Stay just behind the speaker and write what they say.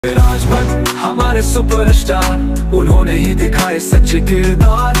बिराज भट्ट हमारे सुपरस्टार, उन्होंने ही दिखाए सच्चे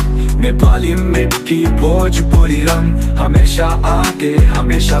किरदार। नेपाली मिट्टी भोजपुरी रंग, हमेशा आगे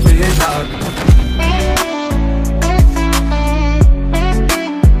हमेशा बेदाग।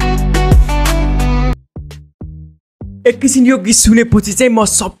 एकैछिन यो गीत सुनेपछि चाहिँ म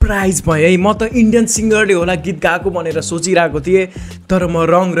सरप्राइज भएँ है। म त इन्डियन सिङ्गरले होला गीत गाएको भनेर सोचिरहेको थिएँ, तर म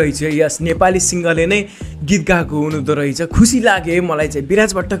रङ रहेछु है। यस नेपाली सिङ्गरले नै गीत गाएको हुनुहुँदो रहेछ। खुसी लाग्यो है मलाई चाहिँ।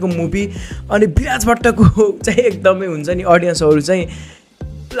 बिराज भट्टको मुभी अनि बिराज भट्टको चाहिँ एकदमै हुन्छ नि, अडियन्सहरू चाहिँ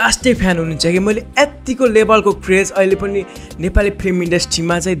लास्टै फ्यान हुनुहुन्छ कि मैले यतिको लेभलको क्रेज अहिले पनि नेपाली फिल्म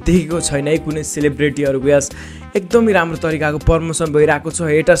इन्डस्ट्रीमा चाहिँ देखेको छैन है कुनै सेलिब्रिटीहरूको। यस एकदमै राम्रो तरिकाको प्रमोसन भइरहेको छ।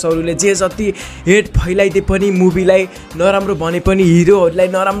 हेटर्सहरूले जे जति हेट फैलाइदिए पनि, मुभीलाई नराम्रो भने पनि, हिरोहरूलाई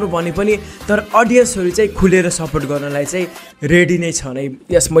नराम्रो भने पनि, तर अडियन्सहरू चाहिँ खुलेर सपोर्ट गर्नलाई चाहिँ रेडी नै छन् है।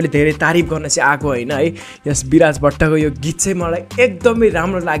 यस मैले धेरै तारिफ गर्न चाहिँ आएको होइन है। यस बिराज भट्टको यो गीत चाहिँ मलाई एकदमै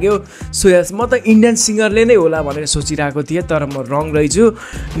राम्रो लाग्यो। सो यस म त इन्डियन सिङ्गरले नै होला भनेर सोचिरहेको थिएँ, तर म रङ रहेछु।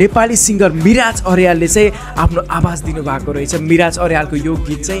 नेपाली सिङ्गर मिराज अर्यालले चाहिँ आफ्नो आवाज दिनुभएको रहेछ। मिराज अर्यालको यो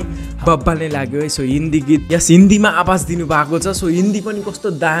गीत चाहिँ बब्बल नै लाग्यो है। सो हिन्दी गीत, यस हिन्दीमा आवाज दिनुभएको छ। सो हिन्दी पनि कस्तो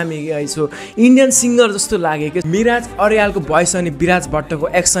दामी है। सो इन्डियन सिङ्गर जस्तो लाग्यो कि मिराज अर्यालको भोइस अनि बिराज भट्टको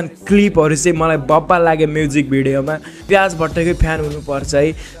एक्सन क्लिपहरू चाहिँ मलाई बब्बल लाग्यो। म्युजिक भिडियोमा बिराज भट्टकै फ्यान हुनुपर्छ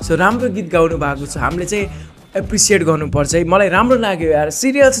है। सो राम्रो गीत गाउनु भएको छ, हामीले चाहिँ एप्रिसिएट गर्नुपर्छ है। मलाई राम्रो लाग्यो यार,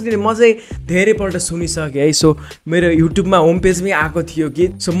 सिरियसली म चाहिँ धेरैपल्ट सुनिसकेँ है। सो मेरो युट्युबमा होम पेजमै आएको थियो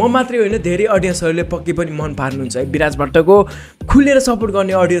गीत। सो म मात्रै होइन, धेरै अडियन्सहरूले पक्कै पनि मन पार्नुहुन्छ है। बिराज भट्टको खुलेर सपोर्ट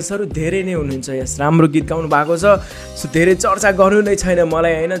गर्ने अडियन्सहरू धेरै नै हुनुहुन्छ। यस राम्रो गीत गाउनु भएको छ। सो धेरै चर्चा गर्नु नै छैन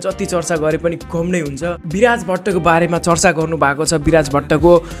मलाई होइन, जति चर्चा गरे पनि कम नै हुन्छ। बिराज भट्टको बारेमा चर्चा गर्नुभएको छ, बिराज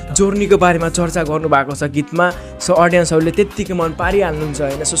भट्टको जोर्नीको बारेमा चर्चा गर्नुभएको छ गीतमा। सो अडियन्सहरूले त्यत्तिकै मन पारिहाल्नुहुन्छ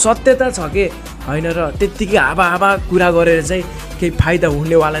होइन। सो सत्यता छ कि होइन, र त्यत्तिकै हावा कुरा गरेर चाहिँ केही फाइदा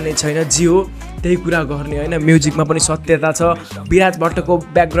हुनेवाला नै छैन। जे हो त्यही कुरा गर्ने होइन। म्युजिकमा पनि सत्यता छ। बिराज भट्टको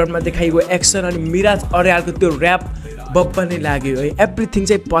ब्याकग्राउन्डमा देखाइएको एक्सन अनि मिराज अर्यालको त्यो ऱ्याप बब्बा नै लाग्यो है। एभ्रिथिङ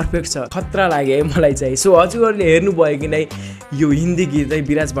चाहिँ पर्फेक्ट छ, खतरा लाग्यो है मलाई चाहिँ। सो हजुरहरूले हेर्नुभयो कि नै यो हिन्दी गीत है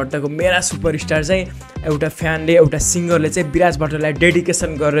बिराज भट्टको मेरा सुपरस्टार चाहिँ एउटा फ्यानले, एउटा सिङ्गरले चाहिँ बिराज भट्टलाई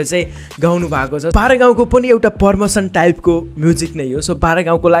डेडिकेसन गरेर चाहिँ गाउनु भएको छ। बाह्र गाउँको पनि एउटा प्रमोसन टाइपको म्युजिक नै हो। सो बाह्र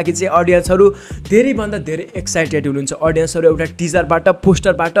गाउँको लागि चाहिँ अडियन्सहरू धेरैभन्दा धेरै एक्साइटेड हुनुहुन्छ। अडियन्सहरू एउटा टिजरबाट,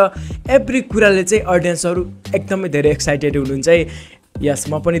 पोस्टरबाट, एभ्री कुराले चाहिँ अडियन्सहरू एकदमै धेरै एक्साइटेड हुनुहुन्छ है। यस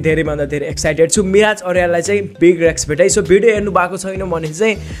म पनि धेरैभन्दा धेरै एक्साइटेड छु। मिराज अर्याललाई चाहिँ बिग रेस्पेक्ट है। सो भिडियो हेर्नु भएको छैन भने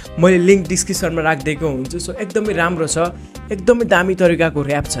चाहिँ मैले लिङ्क डिस्क्रिप्सनमा राखिदिएको हुन्छु। सो एकदमै राम्रो छ, एकदमै दामी तरिकाको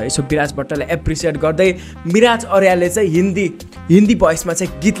ऱ्याप छ है। सो बिराज भट्टलाई एप्रिसिएट गर्दै मिराज अर्यालले चाहिँ हिन्दी भोइसमा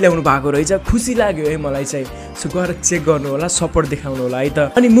चाहिँ गीत ल्याउनु भएको रहेछ। खुसी लाग्यो है मलाई चाहिँ। सो गएर चेक गर्नु होला, सपोर्ट देखाउनु होला है त।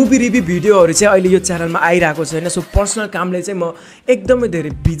 अनि मुभी रिभ्यू भिडियोहरू चाहिँ अहिले यो च्यानलमा आइरहेको छैन। सो पर्सनल कामले चाहिँ म एकदमै धेरै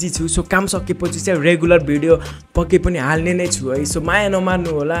बिजी छु। सो काम सकेपछि चाहिँ रेगुलर भिडियो पक्कै पनि हाल्ने नै छु है। सो माया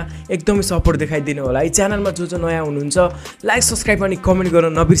नमार्नु होला, एकदमै सपोर्ट देखाइदिनु होला है। च्यानलमा जो नयाँ हुनुहुन्छ लाइक, सब्सक्राइब अनि कमेन्ट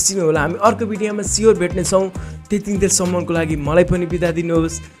गर्न नबिर्सिनु होला। हामी अर्को भिडियोमा सियोर भेट्नेछौँ। त्यति बेलसम्मको लागि मलाई पनि बिदा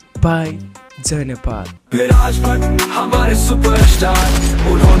दिनुहोस्। बाई, जय नेपाल। बिराज भट्ट हमारे सुपरस्टार,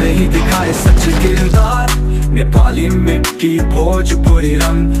 उन्होंने ही दिखाए सच्चे किरदार। नेपाली मिट्टी भोजपुरी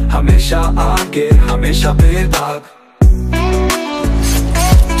रंग, हमेशा आगे हमेशा बेदाग।